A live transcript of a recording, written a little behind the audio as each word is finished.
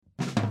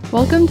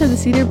Welcome to the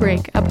Cedar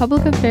Break, a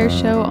public affairs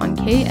show on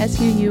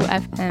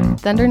KSUU-FM,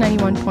 Thunder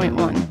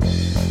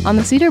 91.1. On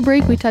the Cedar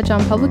Break, we touch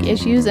on public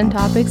issues and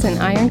topics in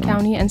Iron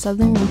County and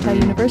Southern Utah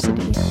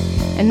University.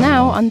 And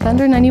now, on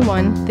Thunder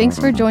 91, thanks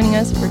for joining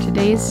us for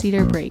today's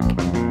Cedar Break.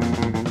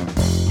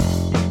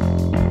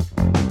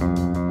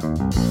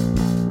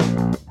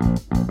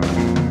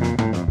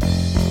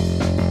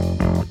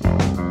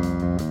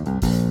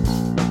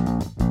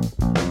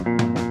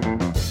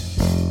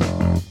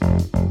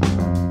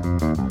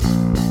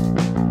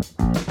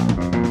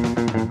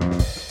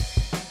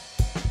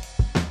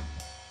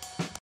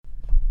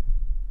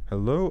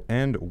 Hello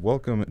and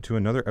welcome to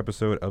another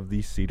episode of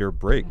the Cedar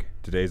Break.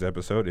 Today's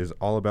episode is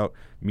all about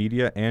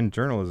media and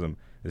journalism.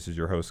 This is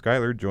your host,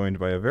 Skyler, joined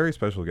by a very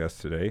special guest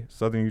today,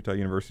 Southern Utah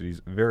University's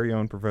very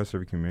own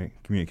Professor of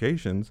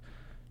Communications,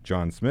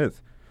 Jon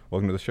Smith.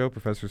 Welcome to the show,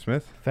 Professor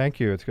Smith. Thank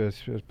you. It's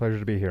a pleasure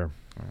to be here.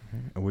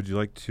 Right. Would you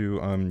like to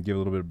give a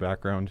little bit of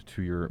background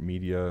to your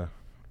media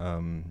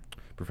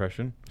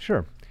profession?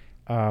 Sure.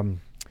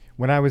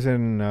 When I was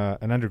an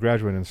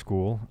undergraduate in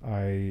school,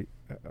 I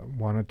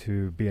wanted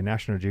to be a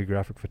National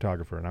Geographic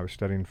photographer, and I was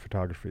studying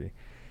photography.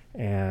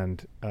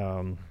 And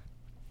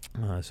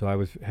so I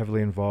was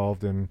heavily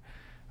involved in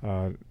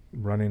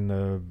running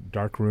the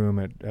dark room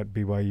at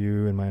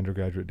BYU in my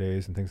undergraduate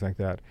days and things like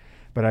that.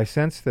 But I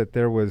sensed that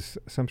there was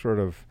some sort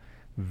of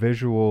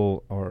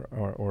visual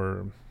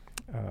or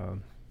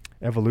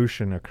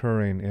evolution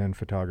occurring in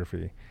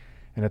photography.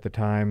 And at the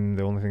time,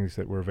 the only things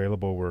that were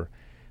available were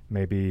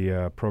maybe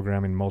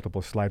programming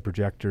multiple slide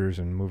projectors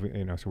and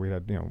moving, so we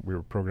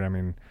were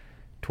programming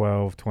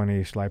 12,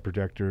 20 slide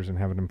projectors and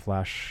having them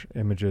flash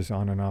images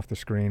on and off the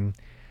screen.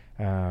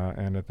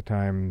 And at the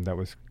time, that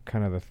was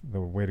kind of the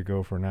way to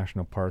go for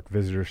national park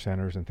visitor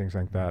centers and things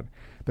like that.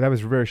 But that was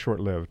very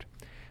short-lived.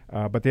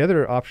 But the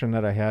other option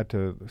that I had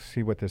to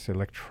see what this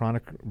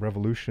electronic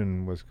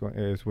revolution was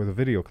with a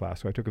video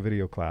class. So I took a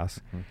video class,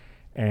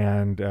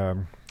 and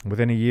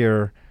within a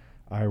year,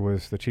 I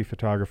was the chief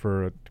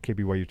photographer at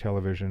KBYU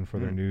Television for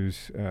their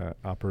news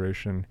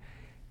operation.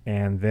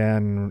 And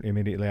then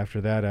immediately after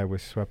that, I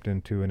was swept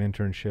into an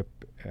internship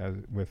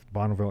with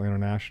Bonneville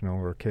International,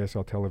 or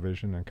KSL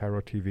Television, and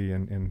Cairo TV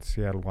in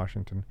Seattle,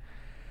 Washington.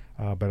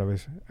 But I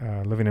was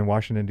living in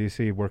Washington,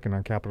 D.C., working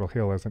on Capitol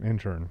Hill as an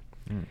intern.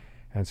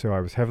 And so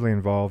I was heavily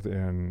involved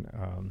in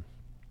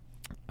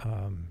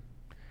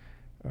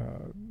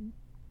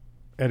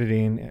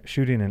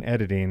shooting and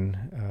editing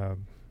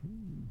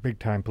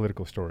big-time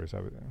political stories. I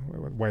was a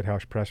White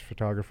House press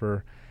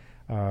photographer,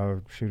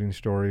 shooting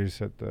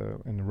stories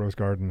in the Rose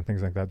Garden and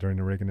things like that during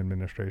the Reagan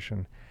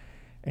administration.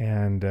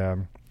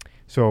 And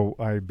so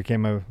I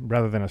became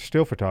rather than a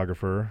still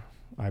photographer,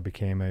 I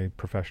became a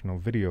professional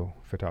video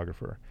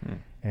photographer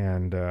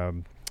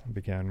and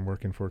began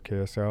working for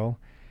KSL.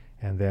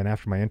 And then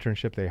after my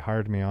internship, they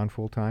hired me on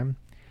full-time.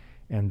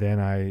 And then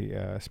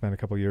I spent a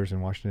couple years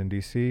in Washington,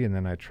 D.C., and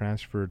then I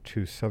transferred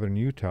to Southern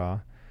Utah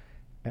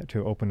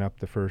to open up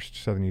the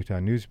first Southern Utah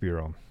News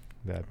Bureau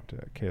that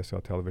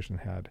KSL Television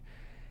had.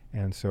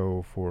 And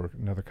so for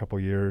another couple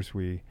years,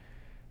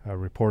 a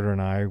reporter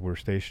and I were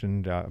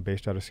stationed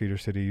based out of Cedar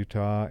City,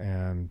 Utah,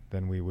 and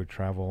then we would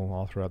travel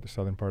all throughout the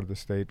southern part of the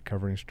state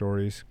covering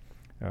stories,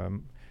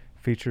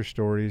 feature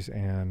stories,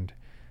 and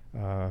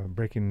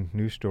breaking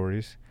news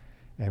stories,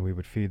 and we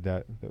would feed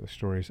those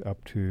stories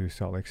up to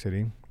Salt Lake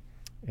City.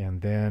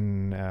 And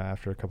then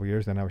after a couple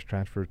years, then I was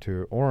transferred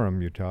to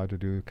Orem, Utah, to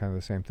do kind of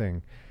the same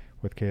thing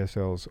with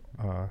KSL's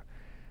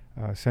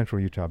Central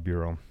Utah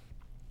Bureau,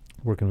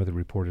 working with a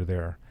reporter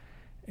there.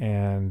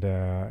 And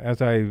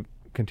as I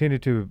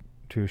continued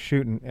to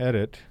shoot and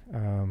edit,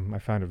 I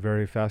found it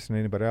very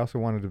fascinating, but I also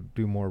wanted to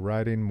do more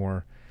writing,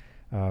 more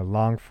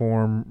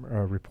long-form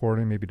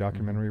reporting, maybe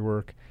documentary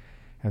work.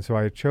 And so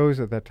I chose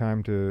at that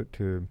time to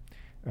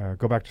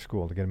go back to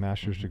school to get a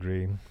master's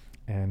degree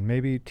and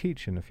maybe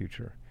teach in the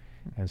future.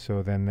 And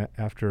so then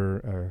after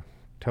a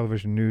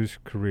television news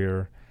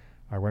career,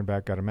 I went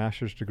back, got a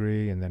master's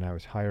degree, and then I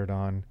was hired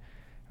on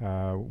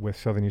with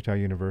Southern Utah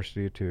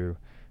University to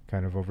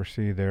kind of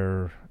oversee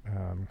their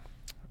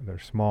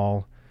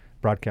small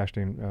broadcast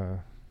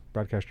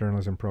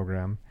journalism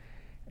program.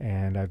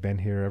 And I've been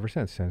here ever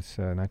since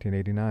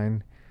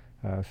 1989.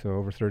 So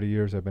over 30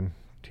 years I've been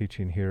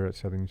teaching here at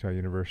Southern Utah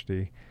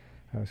University.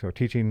 So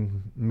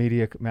teaching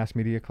mass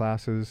media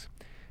classes,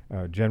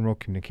 general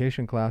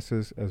communication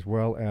classes, as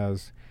well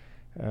as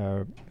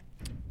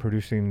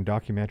producing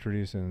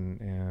documentaries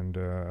and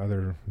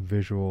other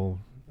visual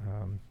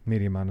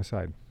medium on the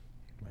side.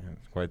 Man,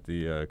 it's quite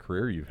the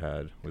career you've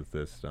had with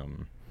this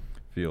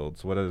field.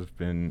 So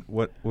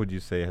what would you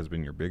say has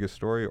been your biggest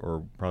story,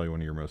 or probably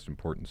one of your most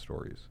important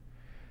stories?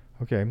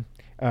 Okay,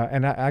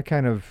 and I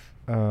kind of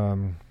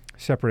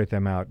separate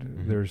them out.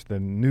 There's the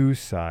news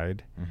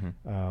side,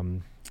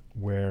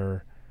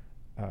 where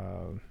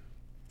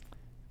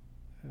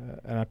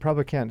and I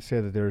probably can't say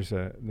that there's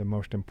the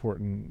most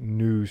important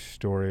news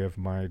story of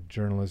my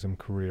journalism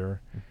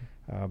career,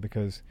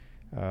 because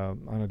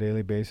on a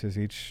daily basis,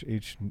 each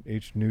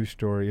news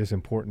story is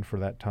important for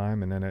that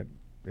time, and then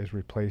is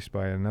replaced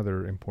by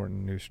another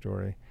important news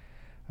story.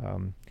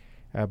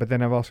 But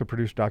then I've also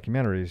produced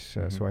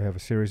documentaries, so I have a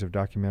series of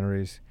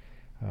documentaries.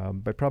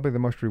 But probably the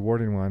most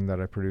rewarding one that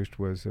I produced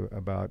was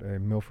about a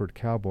Milford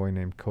cowboy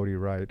named Cody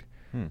Wright,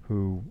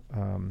 who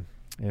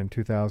in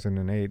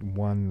 2008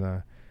 won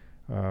the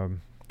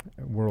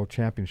World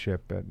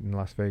Championship in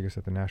Las Vegas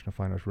at the National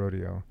Finals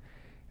Rodeo.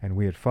 And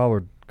we had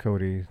followed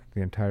Cody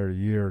the entire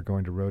year,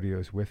 going to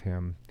rodeos with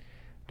him,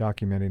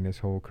 documenting his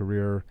whole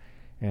career.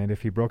 And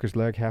if he broke his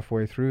leg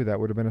halfway through, that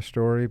would have been a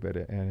story.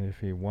 And if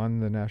he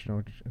won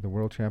the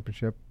World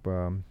Championship,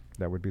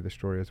 that would be the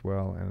story as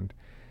well. And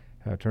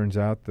turns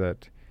out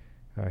that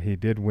he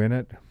did win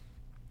it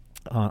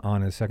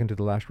on his second to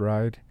the last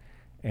ride,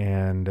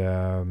 and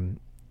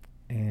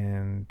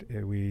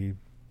we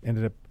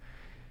ended up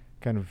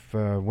kind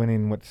of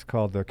winning what's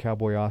called the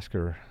Cowboy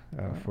Oscar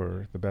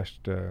for the best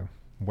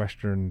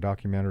Western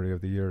documentary of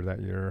the year that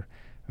year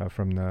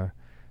from the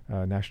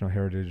National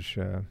Heritage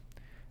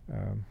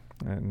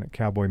and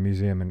Cowboy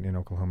Museum in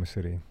Oklahoma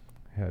City.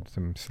 Had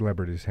some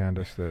celebrities hand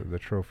us the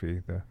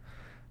trophy,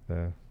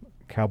 the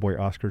Cowboy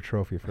Oscar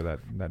trophy for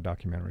that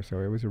documentary. So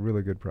it was a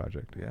really good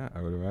project. Yeah,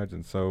 I would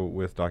imagine. So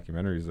with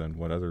documentaries then,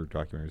 what other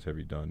documentaries have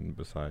you done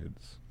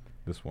besides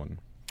this one?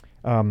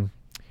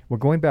 Well,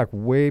 going back,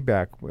 way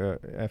back,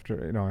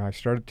 after, I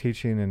started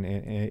teaching in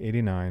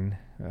 89,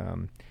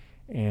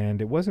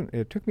 and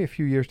it took me a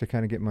few years to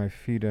kind of get my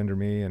feet under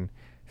me and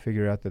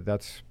figure out that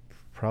that's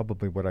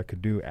probably what I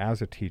could do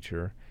as a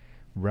teacher,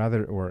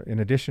 in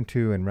addition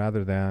to and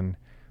rather than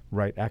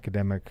write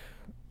academic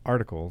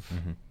articles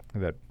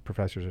that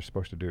professors are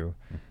supposed to do.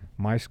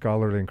 My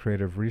scholarly and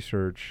creative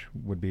research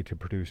would be to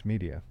produce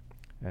media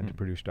and to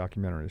produce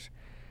documentaries.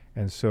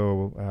 And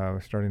so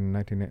starting in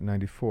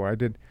 1994, I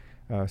did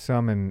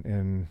some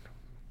in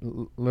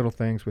little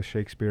things with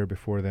Shakespeare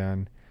before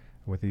then,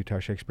 with the Utah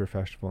Shakespeare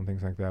Festival and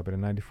things like that. But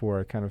in 94,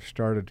 I kind of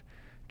started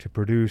to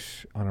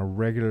produce on a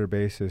regular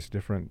basis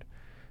different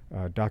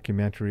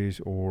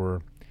documentaries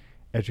or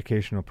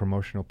educational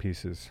promotional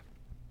pieces.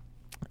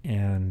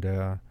 And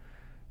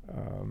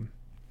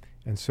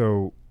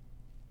so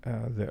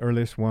one of the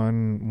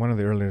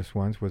earliest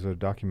ones was a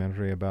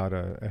documentary about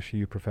a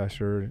SUU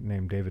professor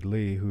named David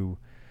Lee, who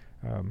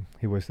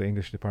he was the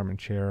English department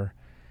chair,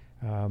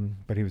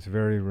 but he was a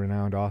very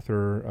renowned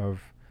author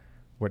of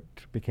what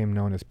became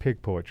known as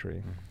pig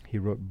poetry. He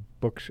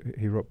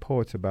wrote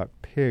poets about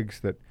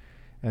pigs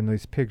and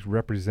these pigs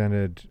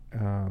represented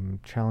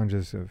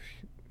challenges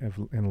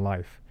in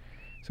life.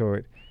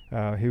 So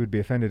he would be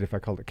offended if I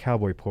called it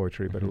cowboy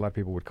poetry, but a lot of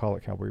people would call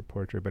it cowboy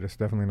poetry, but it's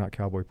definitely not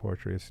cowboy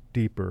poetry. It's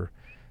deeper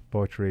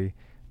poetry,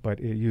 but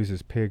it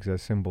uses pigs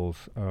as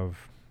symbols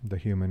of the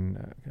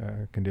human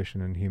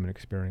condition and human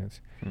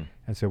experience.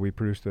 And so we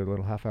produced a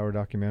little half-hour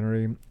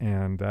documentary,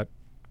 and that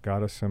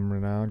got us some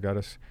renown, got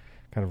us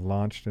kind of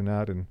launched in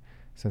that. And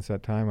since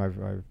that time,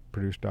 I've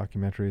produced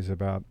documentaries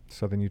about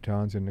Southern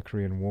Utahns in the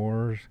Korean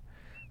Wars.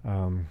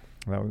 That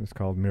one's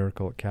called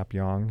Miracle at Cap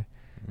Yong.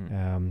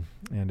 And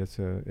it's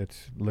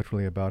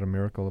literally about a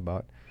miracle,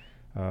 about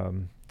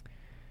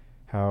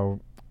how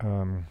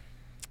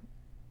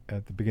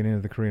at the beginning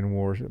of the Korean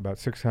War, about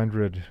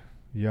 600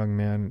 young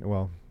men,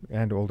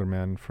 and older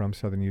men from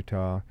southern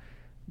Utah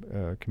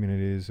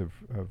communities of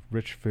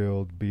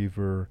Richfield,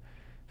 Beaver,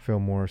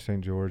 Fillmore,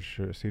 St.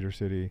 George, Cedar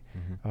City,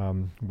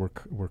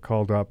 were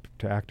called up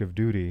to active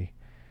duty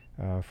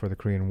for the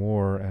Korean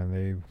War, and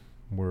they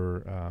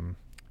were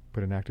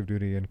put in active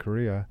duty in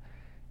Korea.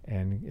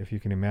 And if you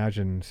can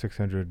imagine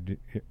 600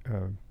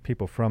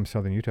 people from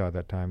southern Utah at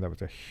that time, that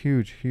was a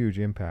huge, huge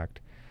impact.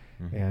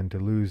 And to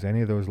lose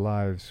any of those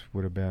lives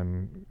would have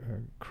been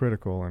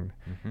critical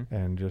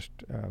and just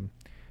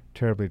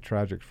terribly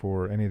tragic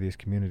for any of these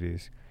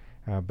communities.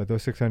 But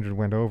those 600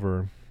 went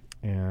over,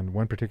 and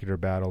one particular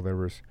battle, there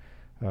was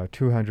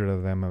 200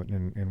 of them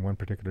in one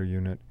particular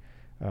unit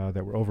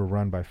that were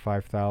overrun by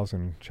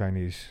 5,000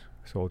 Chinese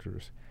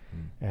soldiers.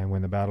 And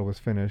when the battle was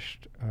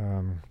finished,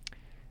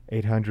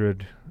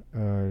 800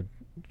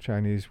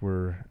 Chinese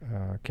were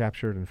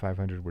captured and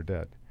 500 were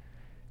dead.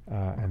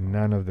 And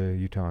none of the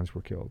Utahns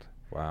were killed.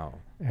 Wow.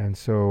 And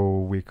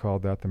so we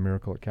called that the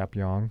Miracle at Cap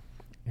Yong,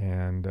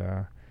 and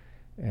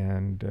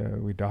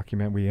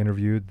we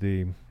interviewed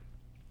the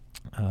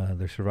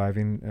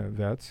surviving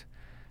vets,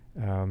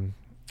 and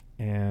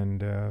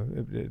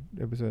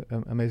it was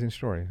an amazing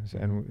story.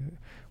 And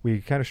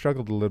we kind of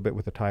struggled a little bit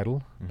with the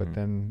title, but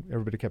then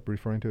everybody kept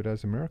referring to it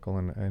as a miracle,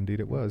 and indeed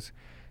it was.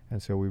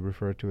 And so we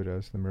referred to it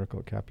as the Miracle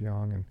at Cap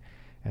Yong,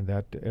 and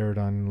that aired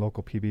on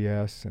local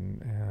PBS,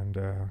 and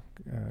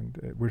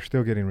we're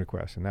still getting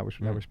requests, and that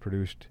was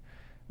produced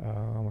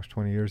almost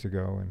 20 years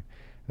ago, and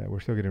that we're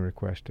still getting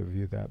requests to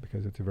view that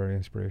because it's a very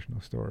inspirational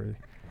story.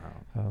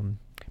 Wow.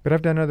 But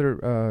I've done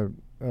other.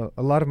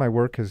 A lot of my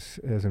work has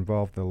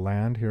involved the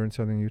land here in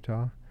southern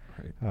Utah,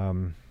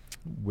 Right.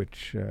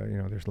 Which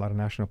there's a lot of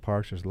national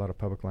parks, there's a lot of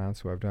public land,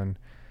 so I've done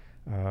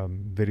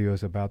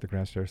videos about the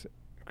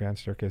Grand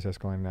Staircase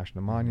Escalante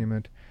National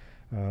Monument.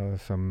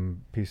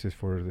 Some pieces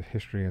for the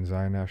history in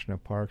Zion National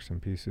Park, some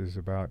pieces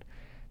about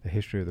the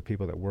history of the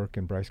people that work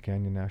in Bryce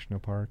Canyon National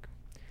Park.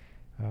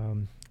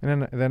 And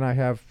then I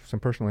have some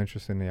personal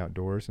interest in the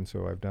outdoors, and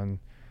so I've done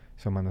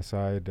some on the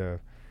side.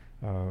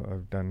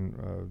 I've done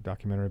a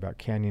documentary about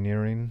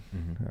canyoneering,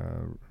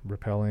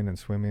 rappelling and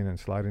swimming and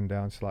sliding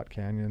down slot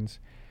canyons,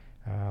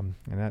 and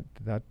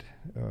that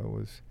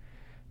was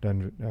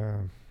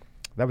done.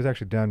 That was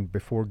actually done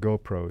before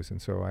GoPros,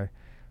 and so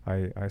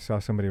I saw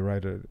somebody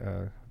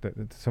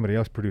somebody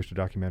else produced a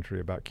documentary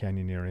about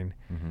canyoneering,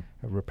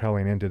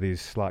 rappelling into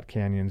these slot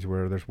canyons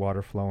where there's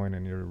water flowing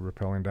and you're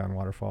rappelling down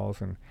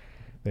waterfalls, and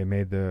they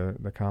made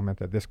the comment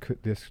that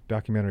this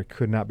documentary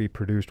could not be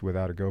produced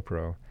without a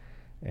GoPro.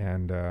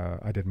 And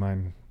I did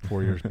mine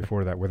 4 years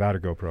before that without a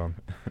GoPro.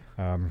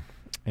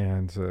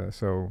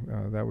 So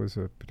that was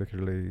a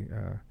particularly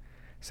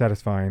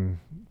satisfying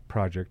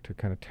project to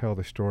kind of tell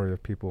the story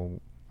of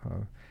people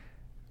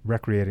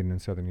recreating in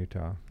southern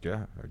Utah.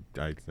 Yeah,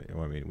 I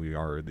mean, we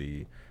are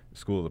the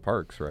school of the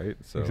parks, right?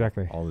 So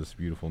exactly. All this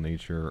beautiful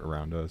nature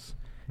around us.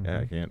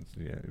 It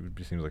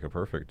seems like a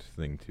perfect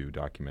thing to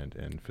document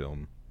and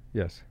film.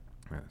 Yes.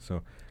 Yeah,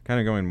 so kind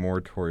of going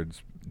more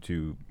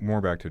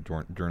back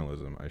to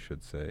journalism, I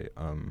should say.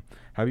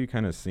 Have you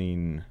kind of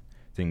seen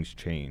things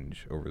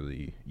change over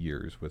the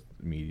years with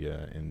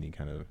media and the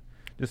kind of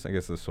just, I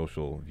guess, the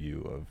social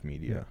view of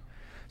media? Yeah.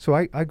 So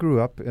I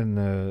grew up in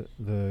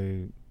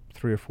the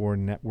 3 or 4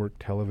 network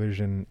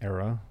television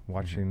era,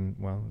 watching.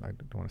 Well, I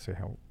don't want to say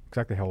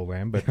exactly how old I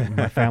am, but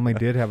my family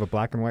did have a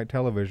black and white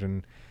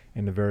television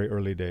in the very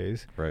early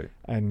days. Right.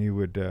 And you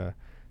would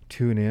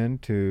tune in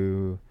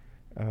to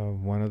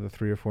one of the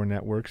 3 or 4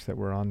 networks that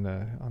were on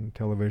the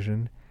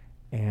television,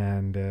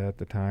 and at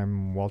the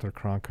time Walter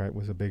Cronkite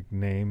was a big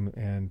name,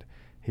 and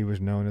he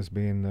was known as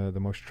being the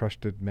most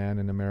trusted man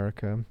in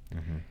America.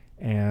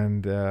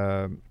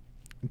 And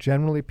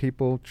generally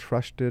people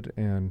trusted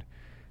and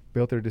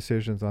built their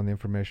decisions on the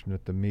information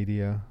that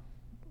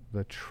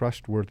the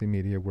trustworthy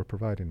media, were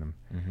providing them.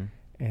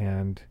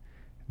 And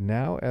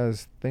now,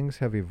 as things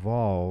have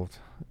evolved,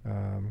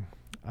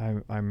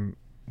 I'm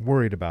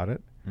worried about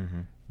it.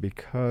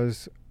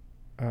 Because,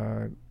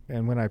 and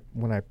when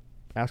I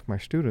ask my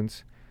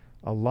students,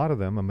 a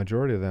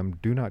majority of them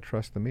do not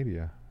trust the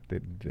media.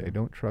 They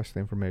don't trust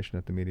the information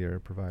that the media are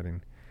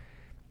providing.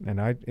 And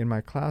in my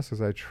classes,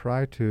 I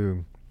try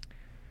to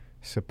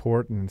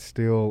support and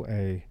instill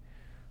a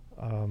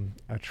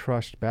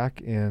trust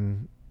back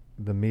in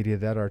the media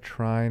that are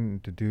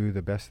trying to do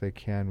the best they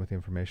can with the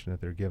information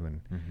that they're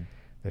given.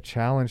 The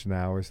challenge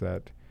now is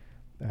that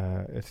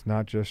it's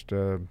not just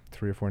a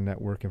 3 or 4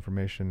 network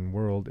information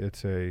world.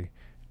 It's a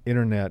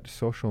internet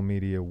social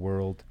media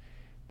world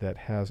that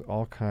has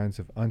all kinds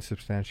of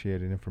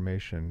unsubstantiated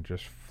information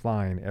just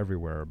flying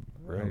everywhere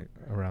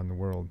around the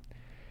world.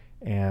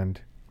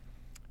 And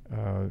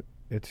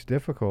it's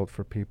difficult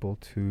for people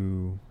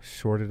to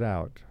sort it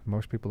out.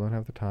 Most people don't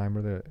have the time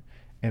or the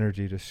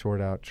energy to sort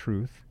out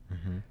truth.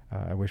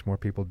 I wish more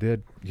people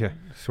did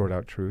sort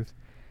out truth.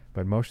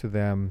 But most of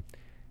them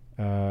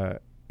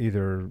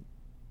either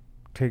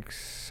take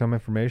some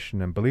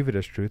information and believe it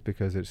as truth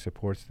because it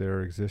supports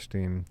their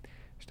existing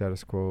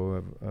status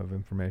quo of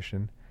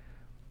information,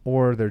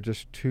 or they're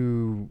just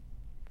too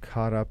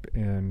caught up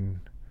in,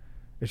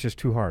 it's just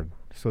too hard,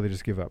 so they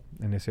just give up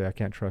and they say, I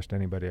can't trust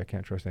anybody, I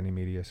can't trust any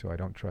media, so I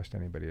don't trust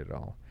anybody at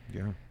all.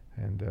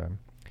 And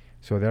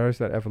so there is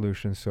that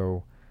evolution.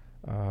 So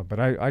but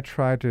I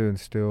try to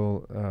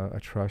instill a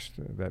trust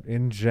that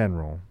in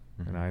general,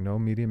 and I know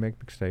media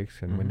make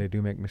mistakes, and when they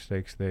do make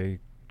mistakes they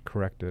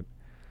correct it.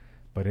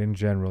 But in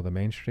general, the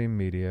mainstream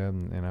media,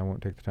 and I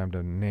won't take the time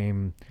to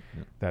name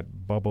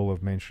that bubble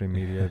of mainstream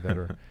media that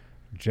are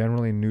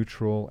generally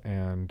neutral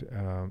and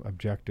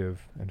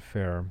objective and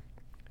fair,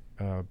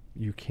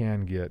 you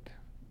can get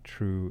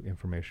true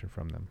information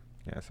from them.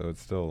 Yeah, so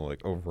it's still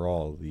like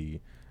overall the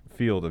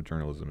field of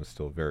journalism is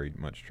still very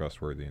much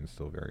trustworthy and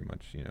still very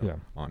much,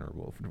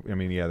 honorable. I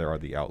mean, there are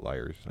the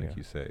outliers, like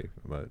you say,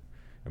 but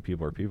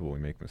people are people. We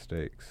make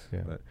mistakes.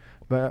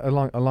 But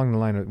along the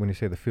line of when you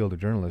say the field of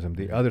journalism,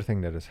 the other thing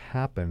that has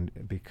happened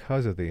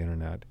because of the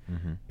internet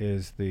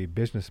is the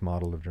business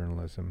model of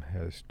journalism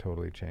has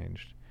totally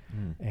changed.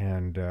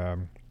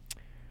 And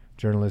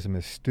journalism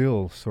is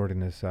still sorting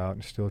this out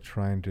and still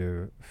trying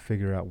to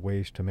figure out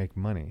ways to make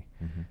money.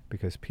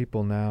 Because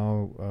people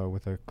now,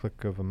 with a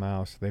click of a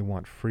mouse, they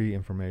want free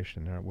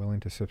information. They're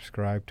willing to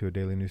subscribe to a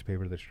daily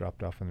newspaper that's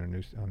dropped off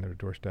on their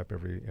doorstep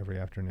every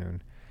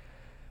afternoon.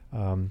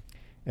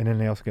 And then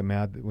they also get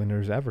mad when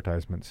there's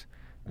advertisements,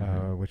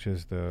 which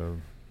is the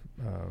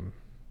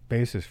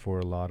basis for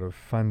a lot of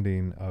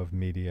funding of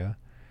media.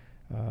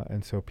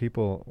 And so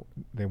people,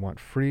 they want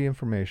free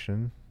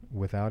information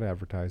without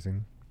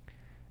advertising,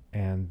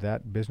 and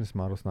that business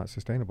model is not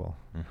sustainable.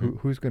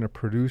 Who's going to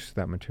produce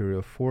that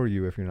material for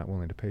you if you're not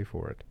willing to pay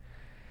for it?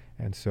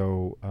 And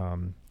so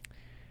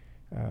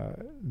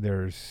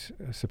there's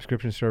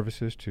subscription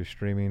services to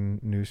streaming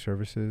news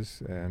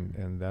services,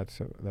 and that's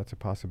a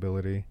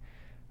possibility.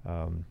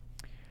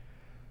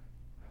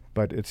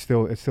 But it's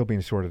still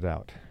being sorted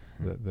out.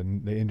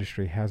 The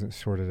industry hasn't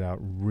sorted out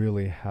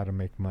really how to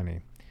make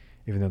money.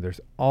 even though there's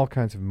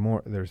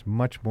there's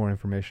much more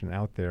information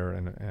out there,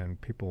 and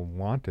people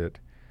want it,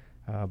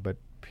 but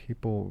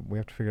we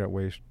have to figure out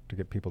ways to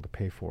get people to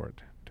pay for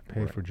it, to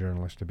pay for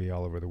journalists to be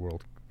all over the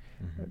world,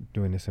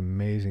 doing this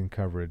amazing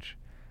coverage,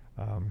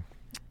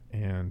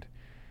 and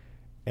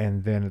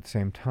then at the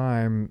same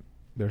time,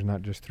 there's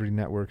not just 3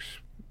 networks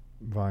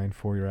vying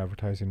for your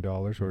advertising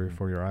dollars or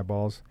for your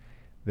eyeballs.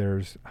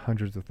 There's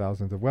hundreds of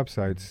thousands of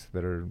websites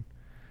that are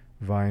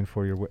vying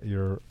for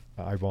your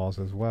eyeballs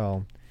as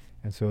well.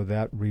 And so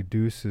that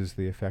reduces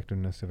the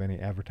effectiveness of any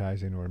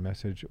advertising or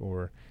message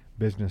or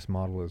business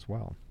model as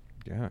well.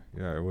 Yeah,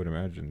 I would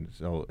imagine.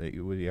 So, like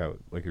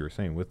you were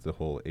saying, with the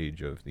whole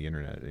age of the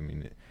internet, I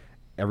mean,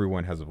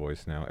 everyone has a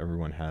voice now.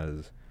 Everyone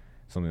has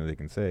something that they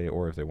can say,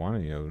 or if they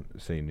want to,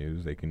 say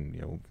news, they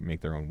can,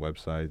 make their own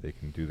website. They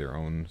can do their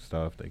own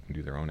stuff. They can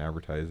do their own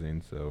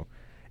advertising. So,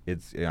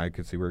 I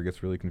could see where it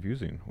gets really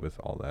confusing with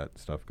all that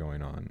stuff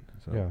going on.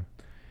 So. Yeah.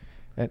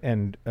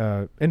 And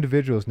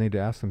individuals need to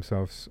ask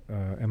themselves,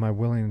 am I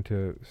willing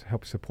to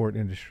help support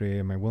industry?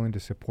 Am I willing to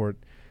support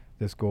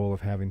this goal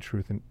of having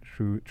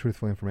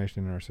truthful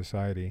information in our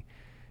society?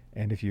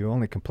 And if you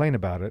only complain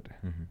about it,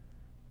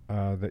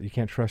 that you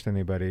can't trust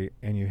anybody,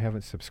 and you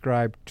haven't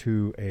subscribed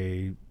to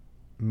a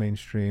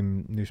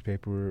mainstream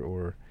newspaper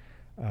or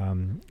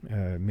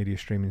media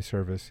streaming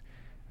service,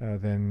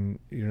 then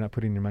you're not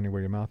putting your money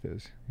where your mouth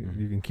is.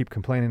 You can keep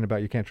complaining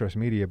about you can't trust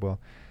media. Well,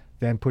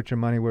 then put your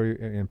money where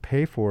and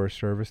pay for a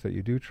service that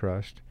you do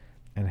trust,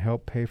 and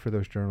help pay for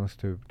those journalists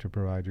to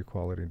provide you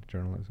quality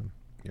journalism.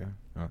 Yeah,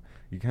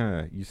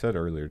 you said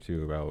earlier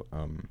too about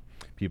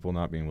people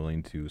not being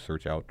willing to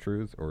search out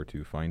truth or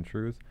to find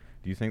truth.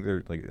 Do you think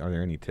are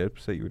there any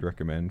tips that you would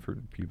recommend for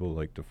people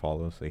to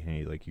follow? Say, hey,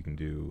 you can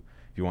do,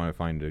 if you want to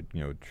find a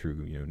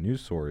true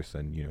news source,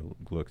 then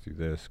look through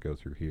this, go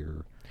through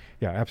here.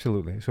 Yeah,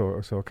 absolutely. So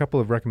a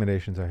couple of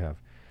recommendations I have.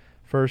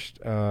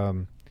 First,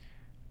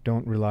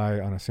 don't rely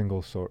on a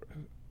single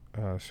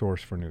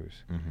source for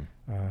news.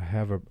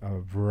 Have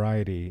a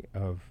variety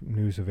of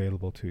news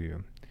available to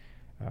you.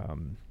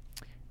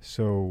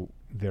 So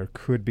there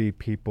could be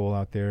people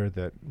out there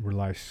that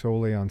rely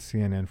solely on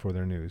CNN for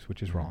their news,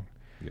 which is wrong.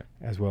 Yeah.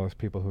 As well as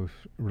people who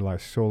rely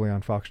solely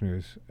on Fox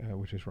News,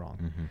 which is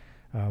wrong.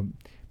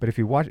 But if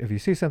you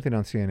see something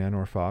on CNN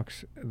or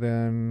Fox,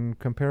 then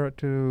compare it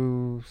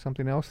to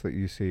something else that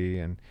you see,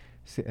 and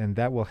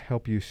that will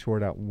help you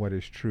sort out what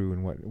is true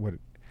and what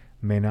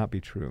may not be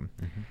true.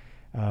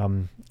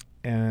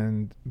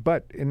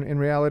 But in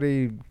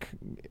reality,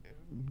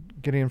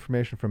 getting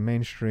information from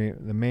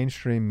the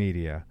mainstream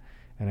media,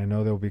 and I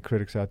know there will be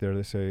critics out there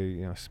that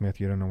say,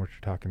 Smith, you don't know what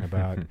you're talking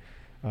about.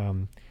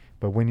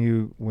 But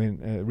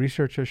when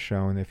research has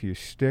shown, if you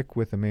stick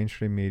with the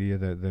mainstream media,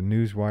 the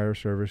newswire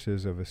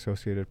services of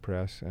Associated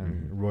Press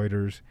and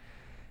Reuters,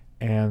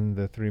 and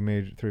the three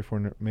or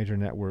four major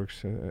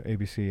networks,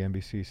 ABC,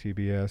 NBC,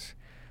 CBS,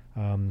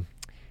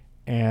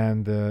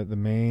 and the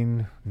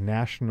main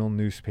national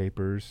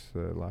newspapers,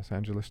 the Los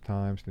Angeles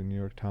Times, the New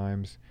York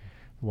Times,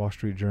 the Wall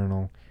Street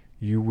Journal,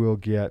 you will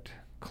get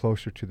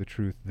closer to the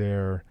truth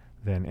there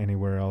than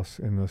anywhere else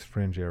in those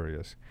fringe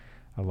areas.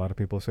 A lot of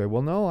people say,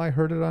 well, no, I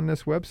heard it on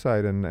this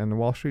website, and the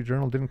Wall Street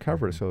Journal didn't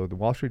cover it, so the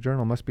Wall Street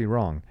Journal must be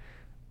wrong.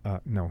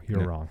 No,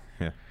 you're wrong.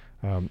 Yeah.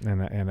 I'm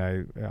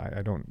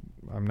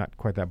not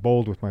quite that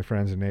bold with my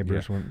friends and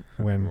neighbors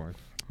when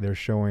they're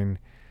showing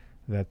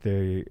that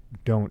they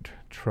don't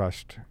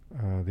trust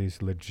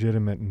these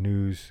legitimate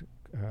news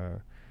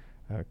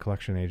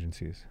collection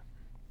agencies.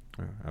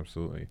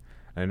 Absolutely.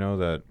 I know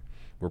that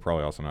we're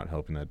probably also not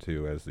helping that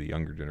too, as the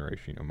younger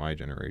generation, my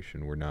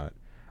generation, we're not,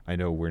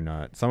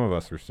 some of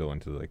us are still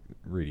into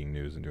reading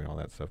news and doing all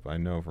that stuff, but I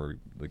know for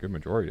the good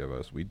majority of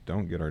us, we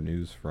don't get our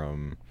news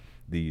from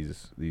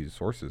these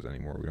sources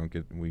anymore.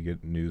 We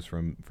get news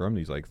from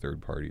these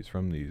third parties,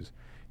 from these,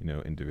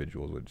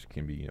 individuals, which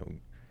can be,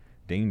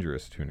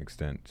 dangerous to an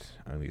extent,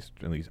 at least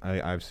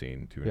I've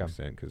seen to an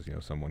extent, because,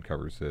 someone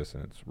covers this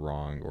and it's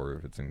wrong, or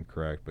if it's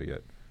incorrect, but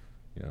yet,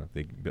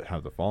 they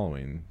have the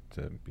following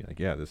to be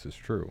this is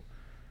true.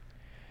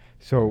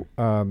 So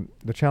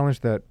the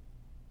challenge that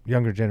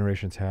younger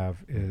generations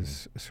have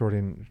is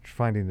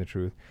finding the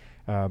truth,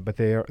 but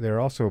they're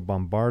also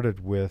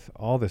bombarded with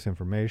all this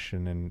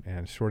information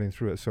and sorting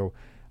through it. So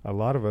a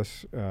lot of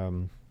us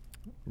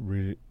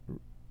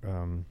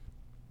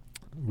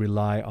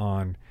rely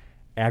on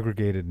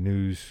aggregated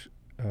news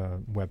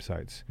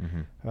websites.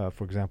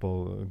 For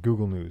example,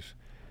 Google News.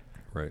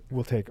 Right.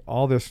 We'll take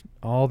all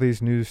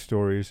these news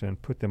stories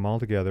and put them all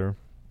together,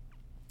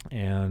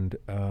 and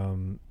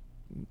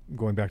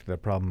going back to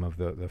that problem of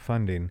the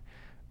funding,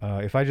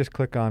 if I just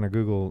click on a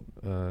Google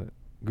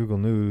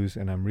News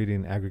and I'm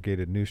reading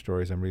aggregated news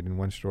stories, I'm reading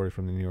one story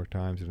from the New York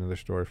Times, another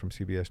story from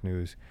CBS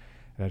News,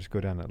 and I just go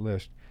down that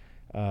list.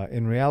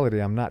 In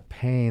reality, I'm not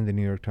paying the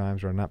New York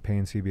Times, or I'm not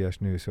paying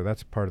CBS News, so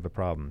that's part of the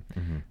problem.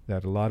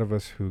 That a lot of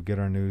us who get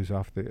our news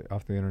off the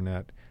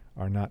internet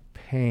are not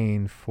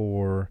paying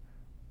for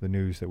the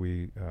news that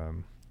we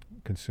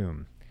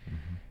consume.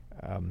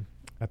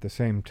 At the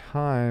same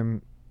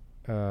time,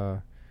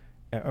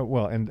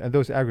 and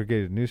those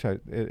aggregated news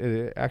sites,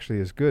 it actually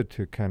is good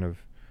to kind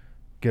of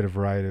get a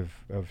variety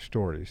of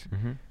stories.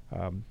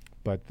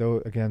 But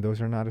again, those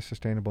are not a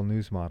sustainable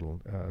news model.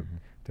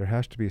 There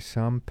has to be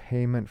some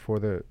payment for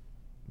the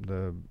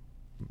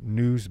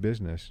news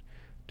business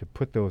to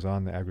put those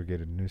on the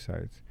aggregated news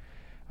sites.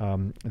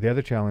 The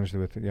other challenge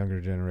with the younger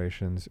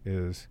generations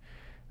is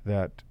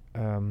that,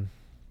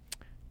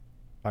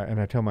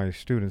 I tell my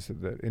students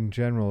that in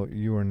general,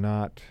 you are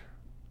not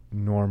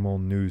normal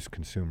news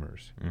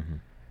consumers.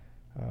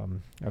 I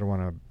don't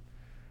want to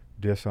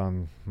diss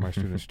on my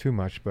students too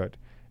much, but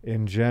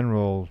in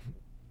general,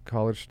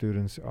 college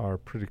students are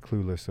pretty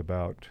clueless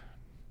about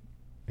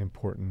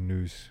important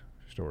news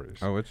stories.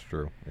 Oh, it's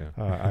true. Yeah.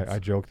 I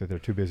joke that they're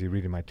too busy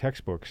reading my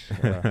textbooks,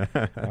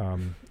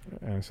 and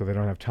so they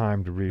don't have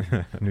time to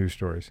read news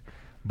stories.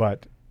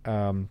 But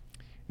in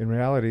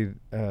reality,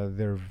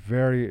 they're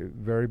very,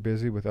 very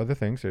busy with other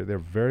things. They're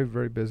very,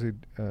 very busy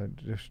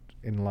just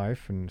in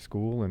life and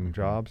school and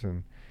jobs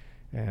and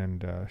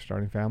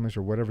starting families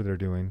or whatever they're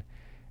doing.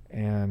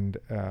 And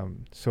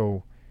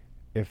so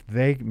if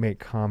they make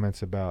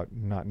comments about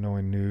not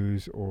knowing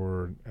news,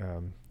 or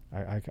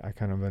I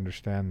kind of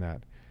understand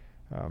that.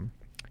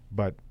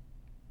 But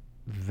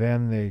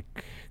then they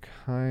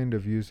kind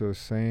of use those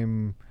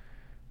same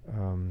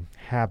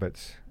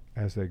habits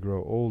as they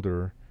grow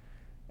older,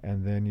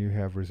 and then you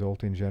have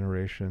resulting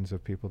generations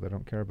of people that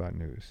don't care about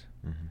news.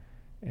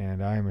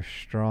 And I am a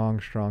strong,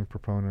 strong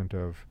proponent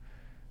of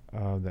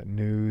that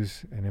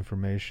news and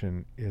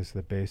information is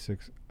the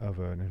basics of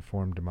an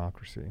informed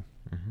democracy.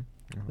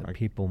 That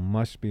people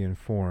must be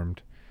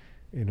informed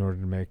in order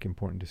to make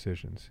important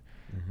decisions.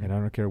 And I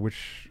don't care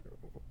which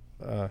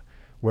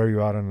where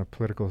you're out on the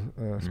political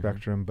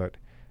spectrum, but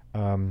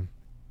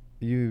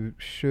you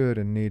should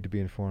and need to be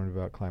informed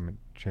about climate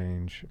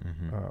change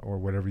or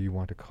whatever you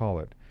want to call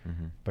it.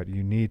 But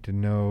you need to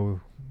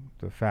know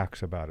the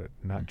facts about it,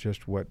 not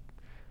just what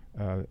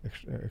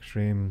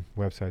extreme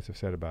websites have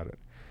said about it.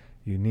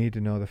 You need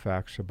to know the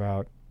facts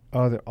about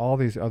all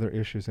these other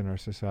issues in our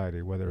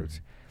society, whether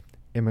it's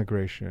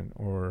immigration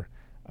or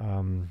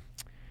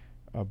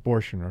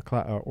abortion or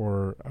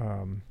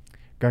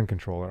gun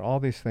control, or all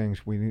these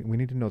things. We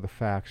need to know the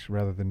facts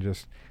rather than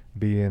just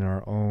be in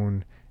our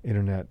own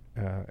internet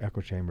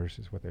echo chambers,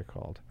 is what they're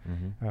called.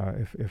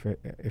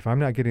 If I'm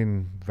not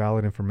getting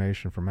valid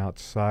information from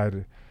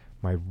outside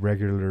my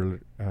regular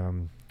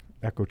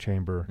echo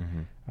chamber,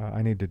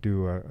 I need to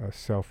do a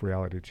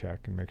self-reality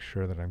check and make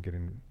sure that I'm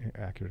getting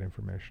accurate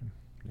information.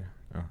 Yeah,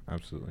 oh,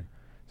 absolutely.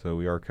 So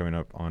we are coming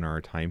up on our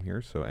time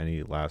here, so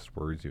any last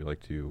words you'd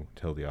like to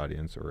tell the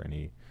audience, or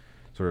any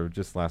sort of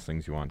just last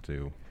things you want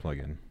to plug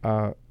in?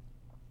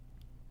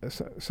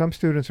 Some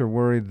students are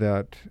worried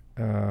that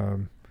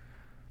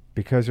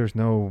because there's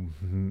no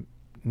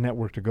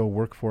network to go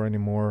work for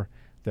anymore,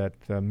 that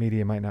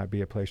media might not be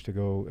a place to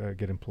go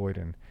get employed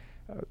in.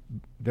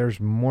 There's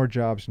more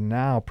jobs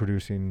now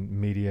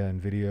producing media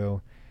and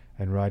video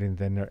and writing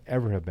than there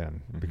ever have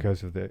been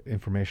because of the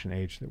information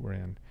age that we're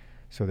in.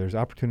 So there's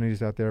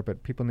opportunities out there,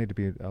 but people need to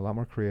be a lot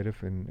more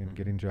creative in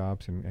getting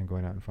jobs and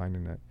going out and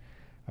finding it.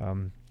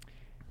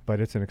 But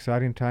it's an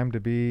exciting time to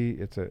be.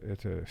 It's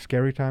a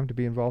scary time to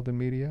be involved in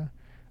media.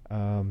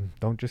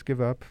 Don't just give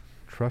up.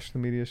 Trust the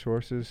media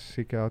sources.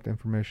 Seek out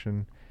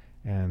information,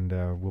 and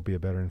we'll be a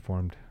better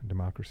informed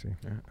democracy.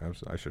 Yeah,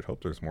 absolutely. I should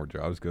hope there's more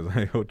jobs, because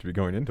I hope to be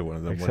going into one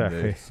of them Exactly.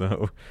 one day.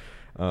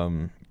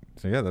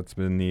 So yeah, that's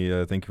been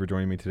the. Thank you for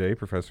joining me today,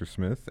 Professor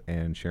Smith,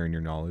 and sharing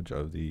your knowledge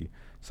of the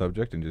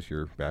subject and just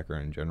your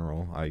background in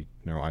general. I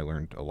know I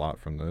learned a lot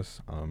from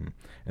this. And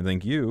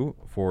thank you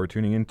for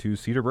tuning in to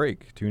Cedar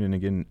Break. Tune in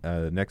again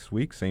next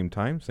week, same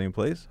time, same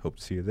place. Hope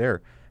to see you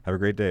there. Have a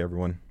great day,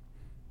 everyone.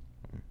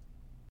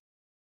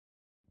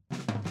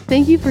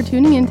 Thank you for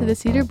tuning in to the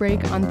Cedar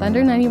Break on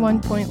Thunder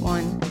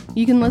 91.1.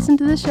 You can listen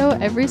to the show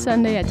every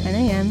Sunday at 10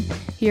 a.m.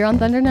 here on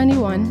Thunder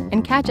 91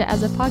 and catch it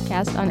as a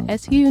podcast on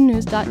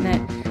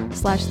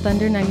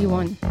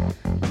sunews.net/Thunder91.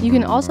 You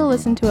can also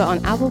listen to it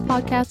on Apple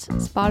Podcasts,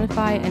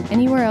 Spotify, and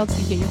anywhere else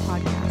you get your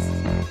podcasts.